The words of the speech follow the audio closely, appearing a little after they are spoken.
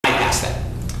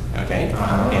Okay,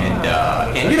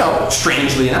 and you know,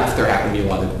 strangely enough, there happen to be a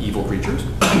lot of evil creatures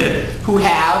who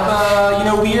have you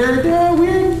know, weird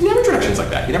damage reductions like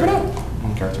that. You never know.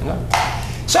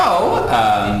 So,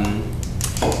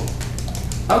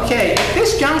 okay, at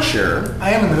this juncture,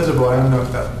 I am invisible. I don't know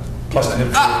if that. Plus the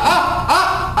hit.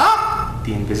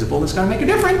 The invisible is going to make a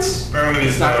difference.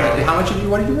 It's not gonna, how much did you?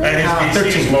 What did you rate? And his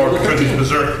PC is lower because he's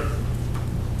berserk.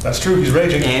 That's true. He's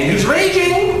raging. And he's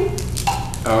raging.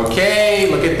 Okay,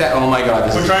 look at that. Oh my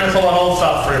God. We're trying to pull on all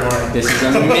stuff for you, Morin. This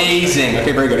is amazing.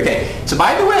 Okay, very good. Okay, so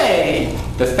by the way,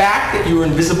 the fact that you were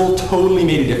invisible totally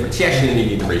made a difference. He actually didn't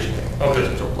need the raging thing. Okay.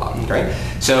 Right?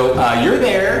 So you're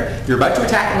there, you're about to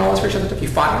attack and all this other stuff, you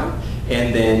fire,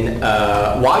 and then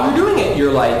while you're doing it,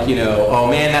 you're like, you know, oh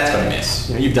man, that's going to miss.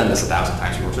 You know, you've done this 1,000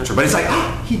 times before, but it's like,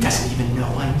 oh, he doesn't even know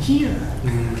I'm here.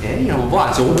 Okay, you know,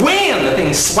 blah. So wham, the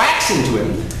thing swacks into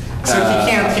him. So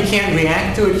he can't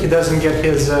react to it. He doesn't get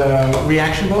his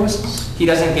reaction bonuses. He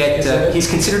doesn't get. He's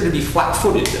considered to be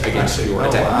flat-footed against your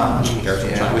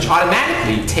attack, which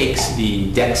automatically takes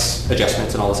the dex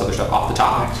adjustments and all this other stuff off the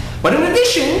top. But in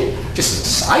addition, just as a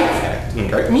side effect,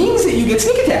 means that you get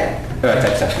sneak attack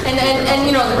type stuff. And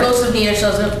you know, the ghosts of near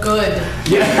shows up good.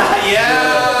 Yeah,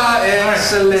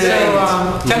 excellent.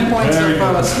 So 10 points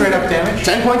of straight up damage.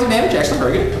 10 points of damage, excellent,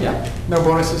 very good. Yeah. No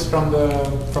bonuses from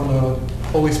the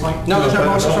Holy Smite? No, there's no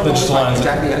bonuses from the just lines.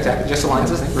 Exactly, just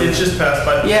alliances. It's just passed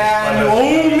by. Yeah, and you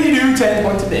only do 10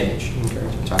 points of damage.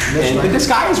 And this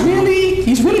guy is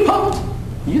he's really pumped.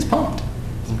 He is pumped.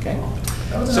 Okay.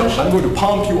 So I'm going to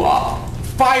pump you up.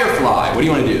 Firefly, what do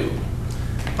you want to do?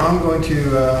 I'm going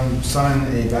to summon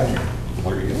a badger.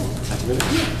 There you go. That's a good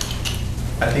idea.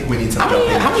 I think we need some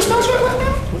How many spells do you have left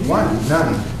now? One,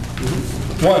 none.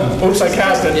 One. Oops, I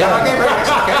cast it. Yeah, okay, very nice.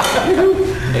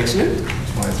 Okay. Excellent.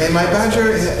 And my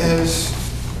badger is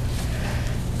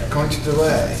going to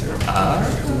delay.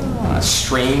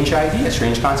 Strange idea,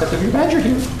 strange concept of your badger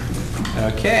here.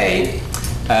 Okay.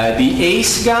 The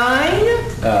ace guy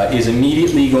is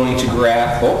immediately going to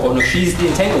grab. Oh no, she's the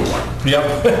entangled one.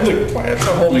 Yep. The plants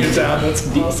are holding it down. That's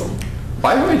awesome.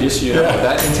 By the way, just you know,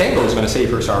 that entangle is going to save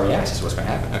her sorry ass. Is what's going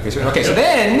to happen. Okay, so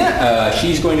then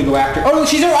she's going to go after. Oh,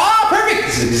 she's perfect.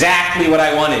 This is exactly what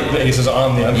I wanted. The ace is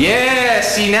on the. Yeah.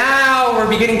 See, now we're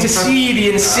beginning to see the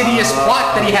insidious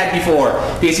plot that he had before.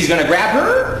 Because he's going to grab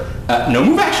her. No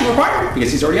move action required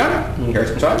because he's already on her.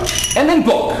 And then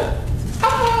book.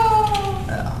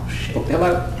 Oh shit. Book the hell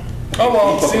out. Oh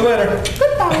well. See you later.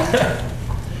 Goodbye.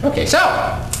 Okay, so.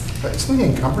 Isn't he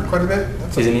encumbered quite a bit?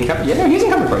 Isn't he encumbered? Yeah, no, he's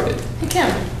encumbered quite a bit. He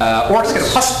can. Orcs get a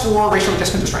 +4 racial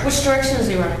adjustment to strength. Which direction is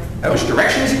he running? Which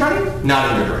direction is he running? Not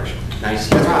in your direction. Nice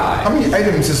try. How many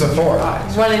items is a 4?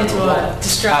 He's running to a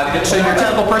distract. So your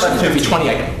typical person is going to be 20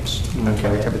 items.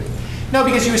 Okay. No,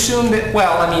 because you assume that,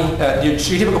 well, I mean, your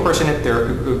typical person, if they're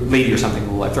a lady or something,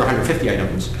 will if they're 150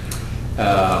 items,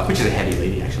 which is a heavy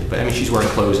lady, actually. But, I mean, she's wearing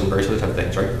clothes and various other type of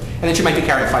things, right? And then she might be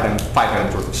carrying 5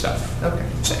 items worth of stuff. Okay.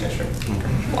 Sure.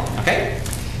 Okay.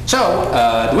 So,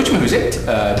 the witch moves it.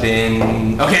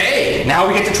 Then, okay, now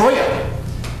we get to Troya.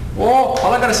 Well,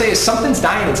 all I gotta say is something's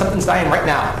dying, and something's dying right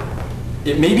now.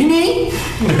 It may be me,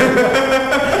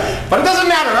 but it doesn't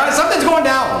matter, right? Something's going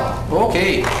down.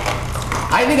 Okay.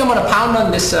 I think I'm gonna pound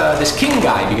on this king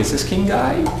guy, because this king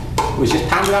guy was just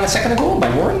pounded on a second ago by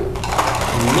Morin.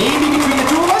 Maybe between the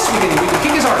two of us, we can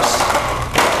kick his arse.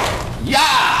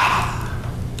 Yeah!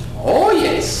 Oh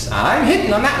yes, I'm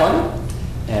hitting on that one.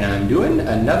 And I'm doing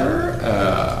another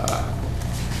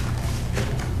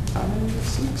 5,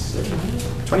 6, 7,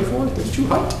 8, 24, 32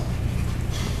 height.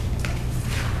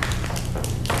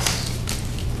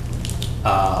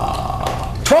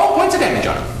 12 points of damage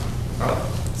on him.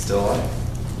 Oh, still alive.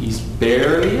 He's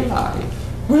barely alive.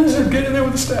 Wizard, get in there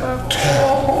with the staff.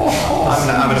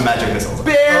 I'm gonna magic missiles.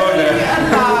 Barely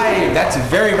alive. That's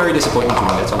very, very disappointing to me.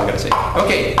 That's all I gotta say.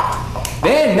 Okay.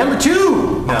 Then number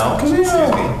 2. No. Excuse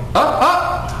me. Up.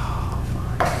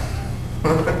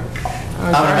 I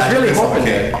was really hoping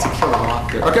to kill a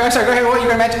lot there. Okay, I'm sorry, go ahead. What are you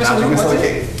going to magic missile?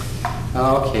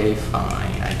 Okay,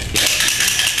 fine. I guess.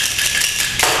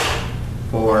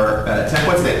 For 10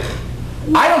 points in.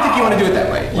 I don't think you want to do it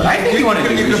that way. What I think you want to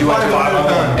do is you want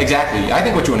to... Exactly. I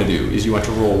think what you want to do is you want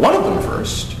to roll one of them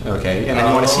first, okay? And then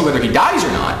you want to see whether he dies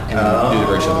or not, and then do the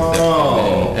very simple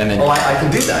thing. And then I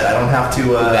can do that. I don't have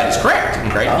to... That is correct.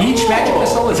 Right? Each magic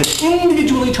missile is an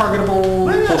individually targetable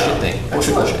bullshit thing.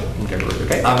 Bullshit.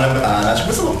 Okay. I'm gonna magic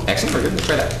missile. Excellent. Very good. Let's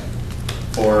try that.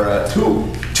 For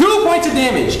 2. 2 points of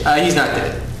damage. He's not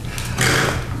dead.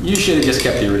 You should have just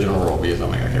kept the original roll because oh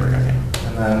my god, here we go. Okay.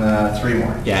 And then 3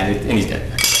 more. Yeah, and he's dead.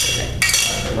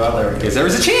 Okay. Well, there we go. Because there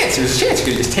was a chance. You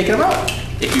could have just taken him out.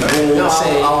 If you roll,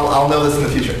 say, I'll know this in the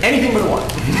future. anything but a 1.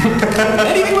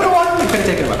 Anything but a 1, you could have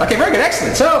taken a 1. Okay, very good,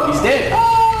 excellent. So, he's dead.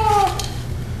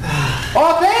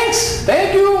 Oh, thanks!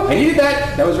 Thank you! I needed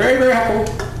that. That was very, very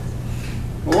helpful.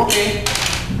 Okay.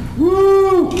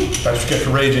 Woo! That's what you get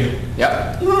for raging.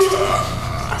 Yep.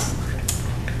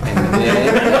 And then,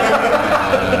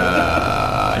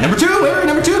 number 2, wait,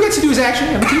 number 2 gets to do his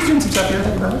action. Number 2's doing some stuff here,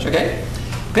 thank you very much, okay?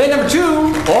 Okay, number 2,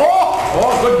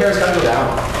 oh, good hair's gotta go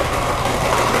down.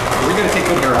 We're gonna take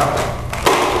good hair out.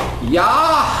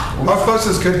 Yeah! How close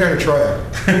is good hair to Troya?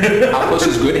 How close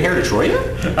is good hair to Troya?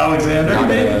 Alexander.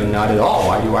 Not at all.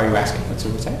 Why are you asking? What's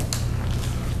that?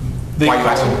 Why are you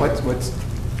asking? What's?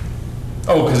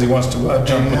 Oh, because he wants to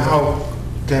jump. And how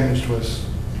damaged was?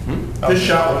 This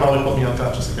shot will probably put me on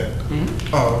top just a bit.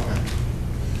 Oh, okay.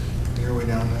 You're way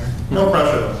down there. No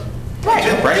pressure.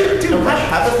 Right, right. Dude,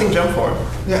 have the thing jump forward.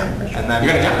 Yeah. And then,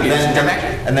 You're gonna jump? You're just gonna jump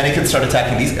action? and then he can start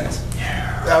attacking these guys.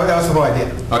 That was the whole idea.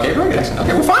 Okay, very good. Excellent.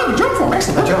 Okay, well, fine. You jump for him.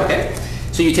 Excellent. Good job. Okay.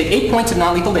 So you take 8 points of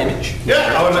non-lethal damage.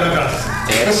 Yeah, I was in a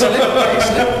Excellent.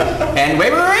 Excellent. And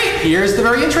wait. Here's the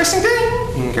very interesting thing.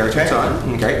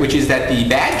 Okay, which is that the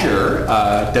badger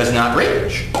does not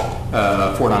rage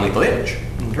for non-lethal damage.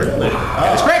 Really?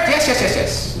 That's correct. Yes.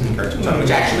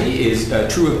 Which actually is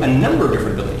true of a number of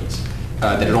different abilities.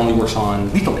 That it only works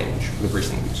on lethal damage with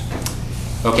recent use.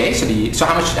 Okay, so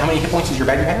how many hit points does your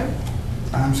badger have?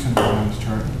 I'm just going to go on this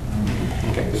chart.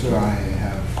 Okay. So I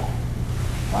have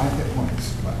 5 hit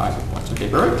points. 5 hit points. Okay,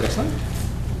 perfect. Excellent.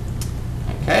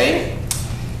 Okay,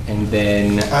 and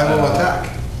then I will attack.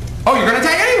 Oh, you're gonna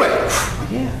attack anyway.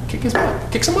 Yeah, kick his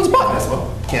butt. Kick someone's butt. As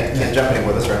well. Can't jump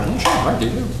anymore this round. Sure, right,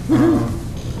 dude.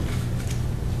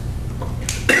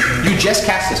 You just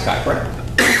cast this guy, correct?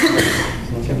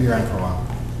 It can be around for a while.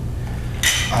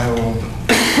 I will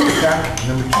attack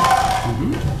number 2.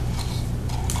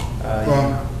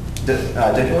 Did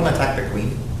you want to attack the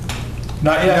queen?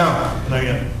 Not yet. No. Not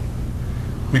yet.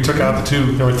 We took out the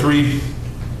 2. There were 3,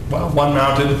 well, 1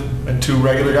 mounted and 2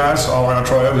 regular guys all around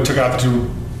Troya. We took out the 2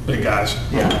 big guys.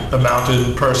 Yeah. The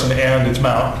mounted person and its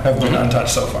mount have been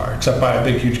untouched so far, except by a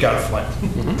big, huge gout of flame.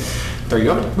 There you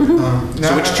go.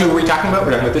 So which 2 were we talking about?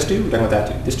 We're talking about this dude? We're talking about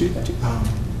that dude? This dude? That dude?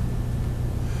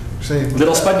 Say,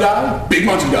 Little spud guy? Big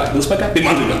mounted guy. Little spud guy? Big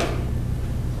mounted guy.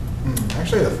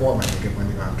 Actually, the 4 might be a good one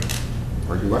to go after.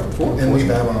 Where you are before? And leave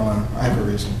that one alone. I have a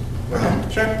reason.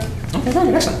 Sure. Okay, very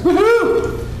good. Excellent.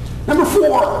 Woohoo! Number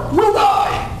 4 will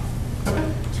die.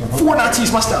 4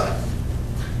 Nazis must die.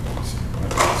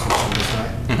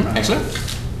 Excellent.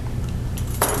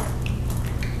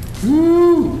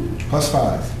 Woo! Plus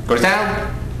 5. Go to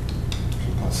town.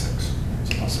 Plus 6.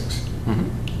 It's plus 6.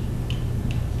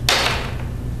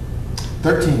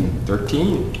 13.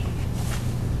 13.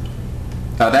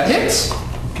 That hits.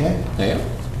 Okay. There you go.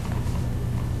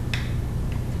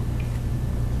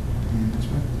 And this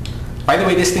way. By the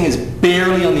way, this thing is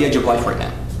barely on the edge of life right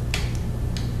now.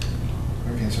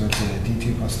 Okay, so it's a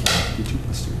D2 plus 3. D2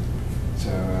 plus 2. So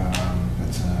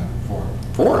that's 4.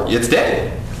 4. It's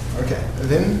dead. Okay,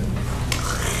 then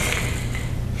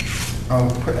I'll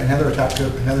put another attack to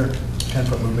another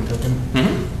 10-foot movement token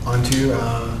onto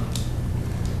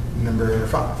number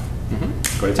 5.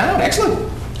 Go to town. Excellent.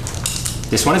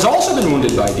 This one has also been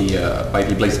wounded by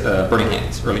the burning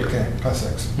hands earlier. Okay, plus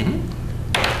 6.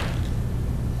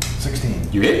 16.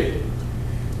 You hit.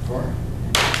 4.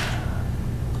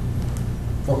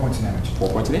 4 points of damage. 4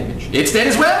 points of damage. It's dead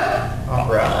as well. All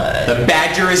right. The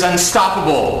badger is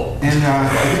unstoppable. And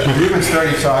the movement's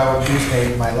 30, so I will use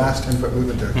my last 10-foot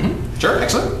movement token. Sure.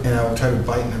 Excellent. And I will try to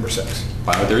bite number 6.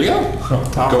 Wow, there you go. Go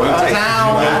into Right.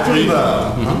 town. There you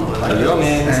go. There you go,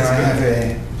 man. And I have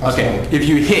a possible Okay, if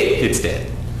you hit, it's dead.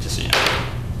 Just so you know.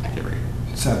 Okay, very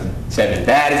good. 7. 7.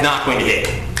 That is not going to hit.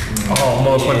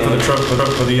 Almost went for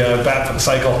the bat for the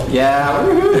cycle. Yeah.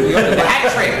 Woohoo. The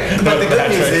hat trick. But the good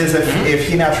news is if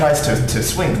he now tries to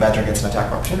swing, the badger gets an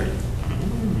attack of opportunity.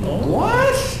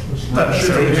 What? Not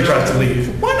necessarily if he tries to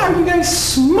leave. What are you guys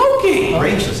smoking?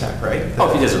 Ranged attack, right? Oh,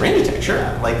 if he does a range attack, sure.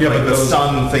 Like, Yeah, like but the those-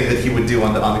 stun thing that he would do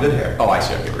on the good hair. Oh, I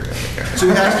see. Okay, we're good. Okay. So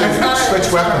he has That's not to switch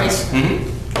it's not a weapons. race.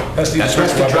 Has to That's He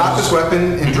has to drop weapons. this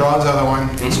weapon and draw his other one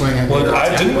and swing it. Well,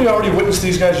 didn't we already witness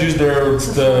these guys use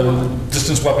the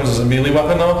distance weapons as a melee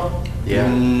weapon though? Yeah.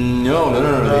 No.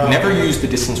 They've never used the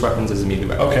distance weapons as a melee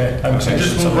weapon. Okay, I'm saying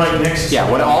Just move right next to Yeah.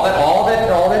 All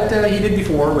that he did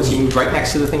before was he moved right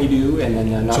next to the thing you do, and then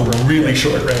not. so really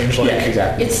short range. Like Yeah,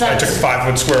 exactly. It's I that, took a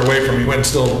 5-foot square away from you and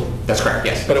still, That's correct.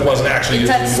 Yes. but it wasn't actually it's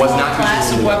used. that in- small not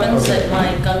class of used in the- weapons okay. that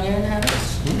my gun inhabits.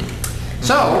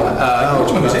 So,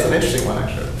 which one was That's an it? interesting one,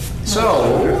 actually. So,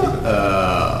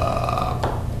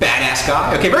 badass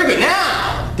guy. Okay, very good.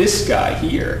 Now, this guy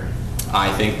here.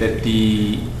 I think that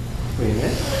the... Wait a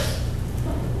minute.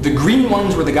 The green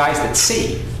ones were the guys that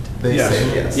saved. They Yes.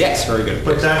 say yes. Yes, very good.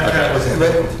 But that cat was in.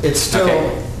 But it's still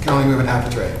Okay. can only move in half a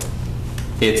tray.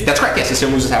 That's correct, yes, it still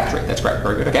moves as half trait. That's correct,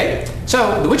 very good. Okay,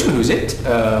 so the Witchman Who's It,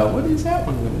 what is that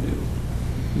one going to do?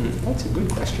 That's a good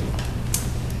question.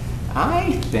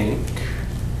 I think,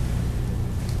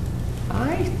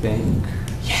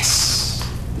 yes,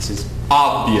 this is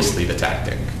obviously the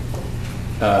tactic.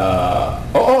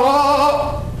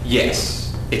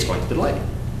 Yes, it's going to delay.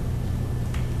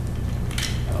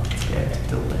 Yeah,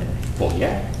 delay. Well,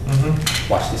 yeah.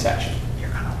 Watch this action. You're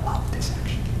gonna love this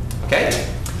action. Okay?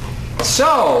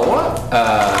 So,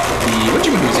 the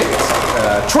Witchman Who's It,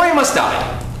 Troya must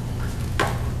die.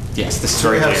 Yes, this is Do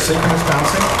we very have clear. synchronous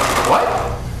pouncing? What?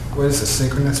 What is the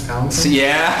synchronous pouncing?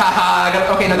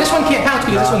 Yeah, okay, now this one can't pounce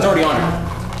because this one's already on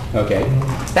her. Okay.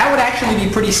 That would actually be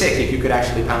pretty sick if you could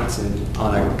actually pounce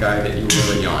on a guy that you were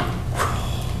already on.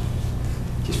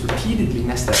 Just repeatedly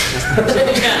messed up.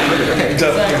 Okay.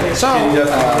 Exactly. So, the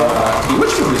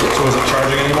Witchman Who's It, So is it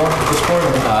charging anymore at this point?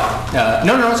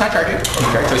 no, it's not charging.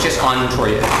 Okay. So it's just on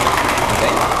Troya.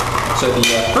 Okay. So the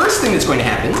first thing that's going to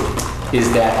happen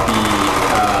is that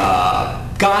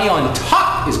the guy on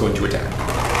top is going to attack.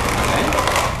 Okay.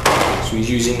 So he's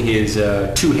using his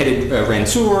two-headed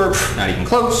Ransur, not even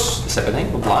close, this type of thing,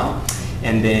 blah blah.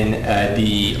 And then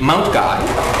the mount guy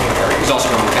is also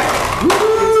going to attack.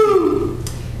 Woo!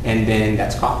 And then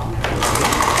that's caught.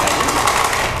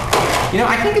 You know,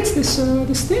 I think it's this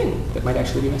this thing that might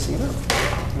actually be messing it up.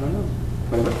 I don't know.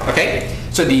 Whatever. Okay.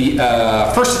 So the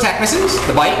first attack misses.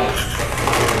 The bite.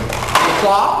 The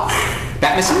claw.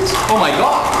 That misses. Oh my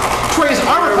god. Troya's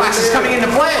armor class is coming into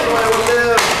play.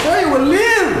 Troya will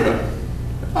live.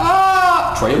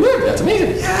 Ah, Troya lived. That's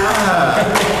amazing.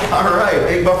 Yeah. All right,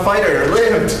 big buff fighter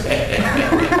lived.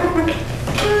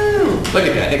 Look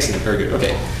at that. Excellent. Very good.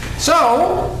 Okay.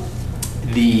 So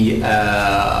the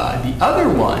other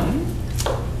one.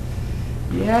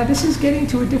 Yeah, this is getting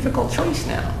to a difficult choice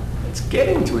now. It's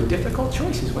getting to a difficult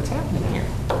choice is what's happening here.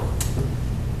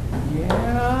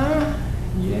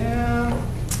 Yeah.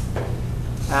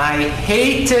 I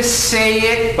hate to say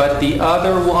it, but the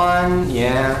other one,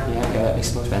 yeah, that makes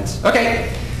the most sense.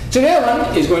 Okay, so the other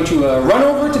one is going to run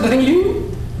over to the thing you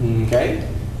do. Okay.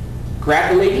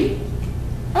 Grab the lady.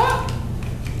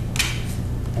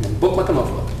 And then book like a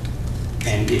mofo.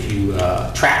 And if you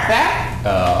track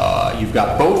that, you've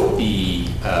got both the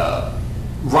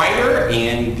rider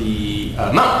and the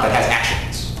mount that has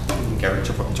actions. Okay,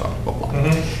 so forth and so on, blah, blah.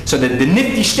 So the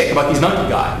nifty shtick about these monkey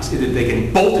guys is that they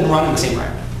can bolt and run in the same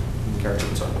round. Okay,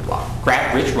 so on, blah, blah.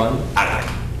 Grab, rich, run, out of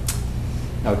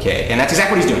there. Okay, and that's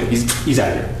exactly what he's doing. He's out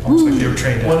of here. Almost like they were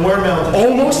trained When we're mounted.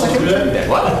 Almost like we'll do they were that? dead.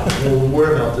 What? When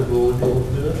we're mounted, we'll be able to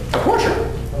do that. Of course, sure.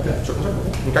 Okay.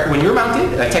 Okay. When you're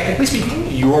mounted, technically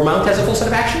speaking, your mount has a full set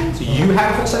of actions. You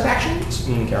have a full set of actions.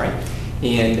 Okay, right?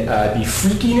 And the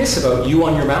freakiness about you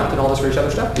on your mount and all this various other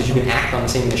stuff is you can act on the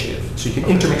same initiative. So you can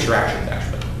intermix your actions,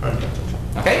 actually.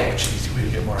 Okay? Which is an easy way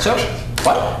to get more So, actions.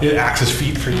 what? It acts as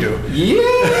feet for you.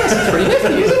 Yes, it's pretty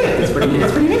nifty, isn't it? It's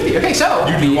pretty nifty. Okay, so.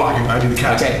 You do walking, I do the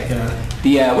casting. Okay.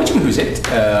 Yeah. The Witchman Who's It,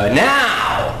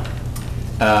 now.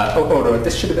 No,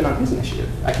 this should have been on his initiative.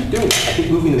 I keep doing that. I keep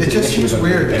moving them It to the just seems initiative.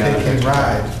 weird that they can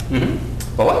ride.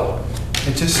 But what?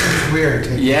 It just seems weird.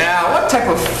 Yeah, what type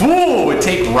of fool would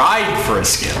take ride for a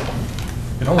skill?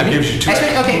 It only gives you two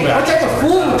actually, okay, move what type actions. of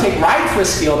fool would take ride for a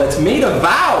skill that's made a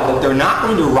vow that they're not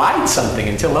going to ride something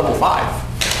until level 5?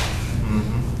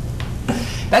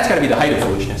 That's got to be the height of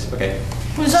foolishness. Okay.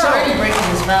 Who's already breaking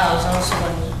his vows, also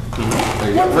like... There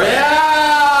you go.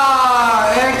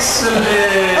 Yeah! Excellent!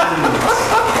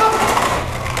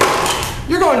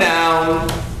 You're going down.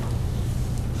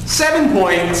 7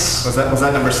 points. Was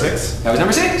that number 6? That was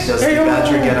number 6. Does There the you go.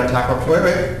 badger get an attack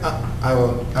opportunity? Wait.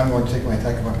 I'm going to take my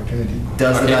attack of opportunity.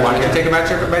 Does the Okay, why don't you badger take a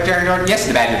badger? Yes,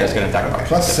 the badger does get an attack of opportunity.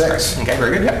 Plus That's 6. correct. Okay,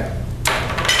 very good. Yep.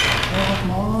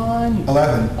 Come on.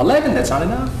 11. 11. That's not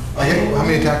enough. I get, how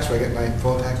many attacks do I get? My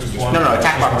full attacks? Or just No,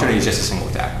 attack of opportunity is just a single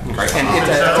attack. Okay. And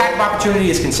attack of opportunity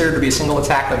is considered to be a single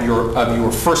attack of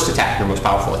your first attack, your most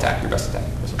powerful attack, your best attack.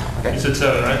 Okay. You said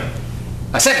 7, right?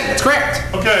 A 7. That's correct.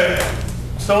 Okay.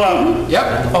 Still out.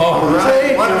 Yep. All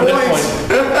right. 1 Good point.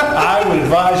 I would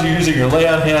advise you using your lay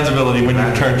on hands ability when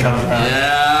your turn comes around.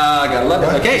 Yeah, I got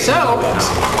 11. Okay, so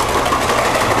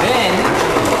then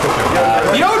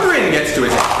Thjodrann gets to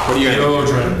attack. What are you going to do?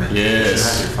 Thjodrann.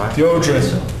 Yes. Thjodrann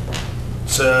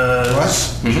says... what?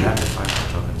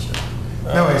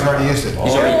 No, he's already used it.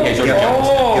 He's already Give the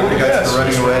guys for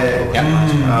running away. Yep.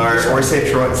 Or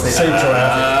save Troy. Save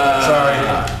Troya. Sorry.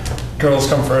 Girls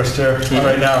come first here.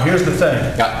 Right now, here's the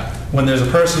thing. Got when there's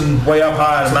a person way up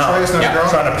high in the Troya's mountain, not a girl?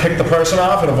 trying to pick the person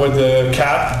off and avoid the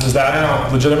cat, is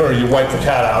that legitimate, or you wipe the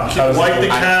cat out? How does Wipe it- the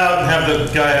cat out and have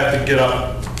the guy have to get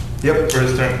up Yep. for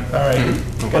his turn. All right.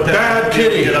 But then Bad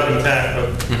kitty. get up and attack.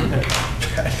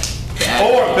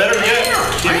 Or better yet,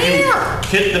 if you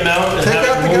hit the mount and Take have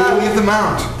out the it guy, move, leave the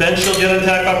mount. then she'll get an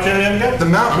attack opportunity on the guy. The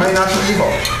mount may not be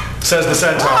evil. Says the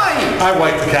centaur. Right. I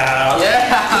wipe the cat out.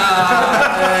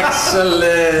 Yeah,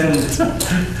 excellent.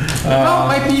 Well,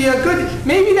 might be a good.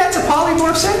 Maybe that's a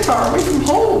polymorph centaur away from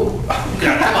home.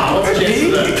 Yeah, come on, what's the Could chance be.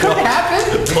 of It that? could happen.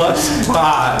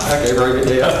 +5. Okay, very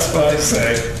good. Yeah. That's what I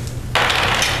say.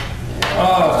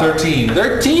 Oh, 13.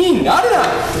 13. Not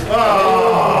enough.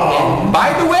 And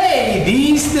by the way,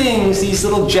 these things, these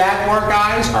little jaguar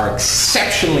guys, are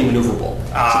exceptionally maneuverable.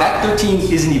 So that 13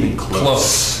 isn't even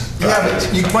close. Yeah,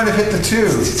 but you might have hit the 2.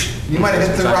 You might have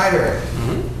hit the rider.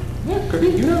 Yeah, could be.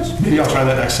 Who knows? Maybe I'll try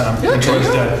that next time. Yeah, When Troy's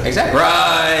there you go. dead. Exactly.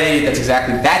 Right.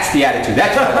 That's the attitude.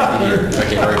 That's what I like to hear.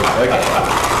 Okay, very good. Okay.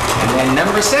 And then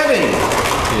number 7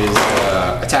 is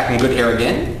attacking good hair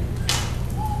again.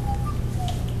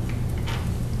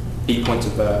 8 points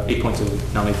of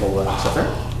non-lethal stuff there.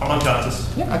 I'm unconscious.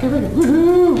 Yeah. Okay, very good.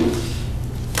 Woohoo!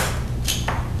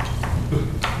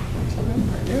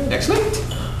 Very good. Excellent.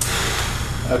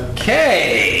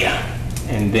 Okay.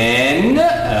 And then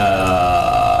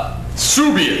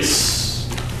Subius.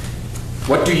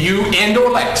 What do you and or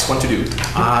Lex want to do?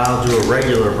 I'll do a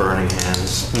regular burning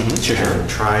hands Sure, sure. and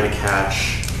try to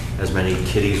catch as many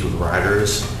kitties with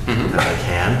riders as I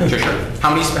can. Sure, sure. How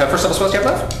many first level spells do you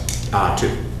have left? 2.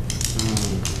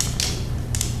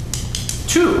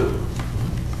 2.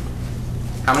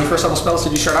 How many first level spells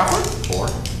did you start off with? 4.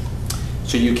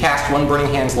 So you cast one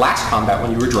Burning Hands last combat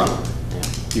when you were drunk.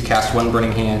 You cast one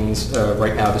Burning Hands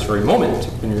right now, this very moment,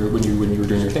 when you were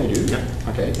doing your thing, dude. Yeah.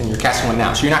 Okay, and you're casting one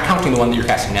now. So you're not counting the one that you're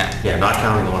casting now. Yeah, not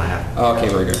counting the one I have. Okay,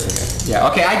 very good. Okay. Yeah.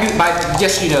 Okay, I do.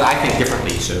 Just so you know, I think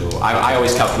differently. So I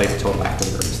always calculate the total after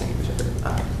the various things.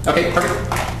 Okay, perfect.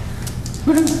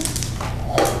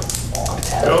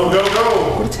 Go, go,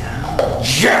 go!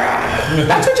 Yeah.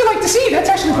 That's what you like to see. That's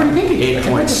actually pretty pinky. 8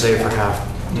 points save for half.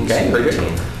 Okay, very good.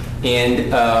 18.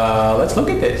 And let's look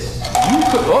at this. You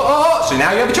could, so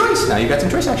now you have a choice. Now you've got some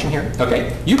choice action here.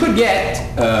 Okay, you could get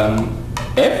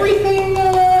everything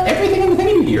in the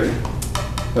thingy here.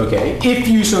 Okay, if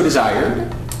you so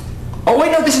desired. Oh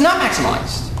wait, no, this is not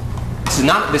maximized. This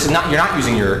is not. You're not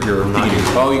using your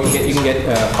thingy. Oh, you can get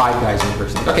 5 guys in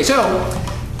person. Okay, so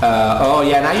oh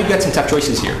yeah, now you've got some tough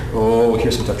choices here. Oh,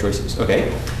 here's some tough choices.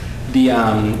 Okay.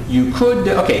 You could,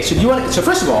 okay, so do you want to, so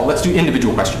first of all, let's do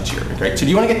individual questions here, okay? So do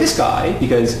you want to get this guy?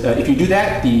 Because if you do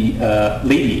that, the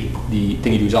lady, the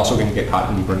thing you do is also going to get caught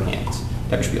in the burning hands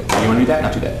type of spiel. Do you want to do that?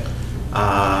 Not do that.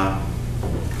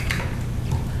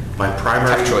 My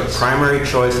primary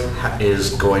choice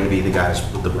is going to be the guys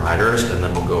with the riders, and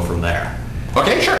then we'll go from there. Okay, sure.